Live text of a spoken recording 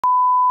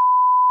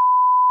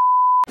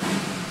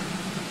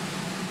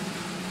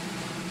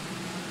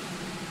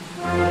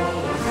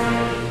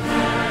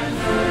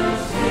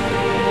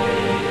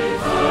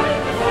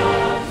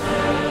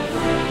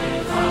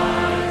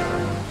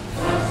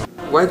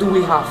Why do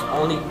we have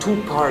only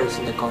two parties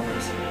in the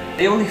Congress?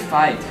 They only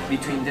fight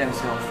between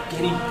themselves,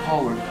 getting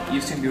power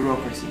using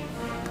bureaucracy.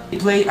 They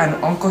play an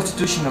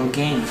unconstitutional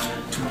game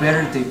to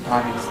better their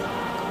parties.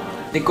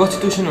 The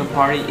Constitutional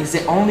Party is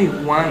the only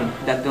one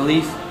that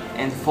believes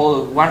and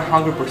follows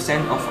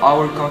 100% of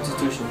our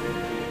Constitution.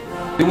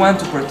 We want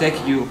to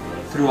protect you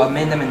through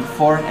Amendment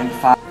 4 and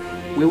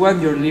 5. We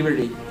want your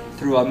liberty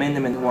through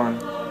Amendment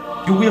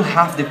 1. You will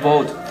have the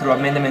vote through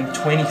Amendment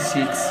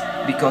 26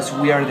 because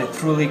we are the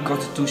truly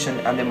Constitution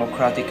and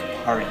Democratic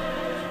Party.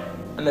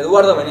 I'm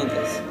Eduardo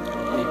Benítez,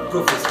 and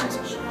proof is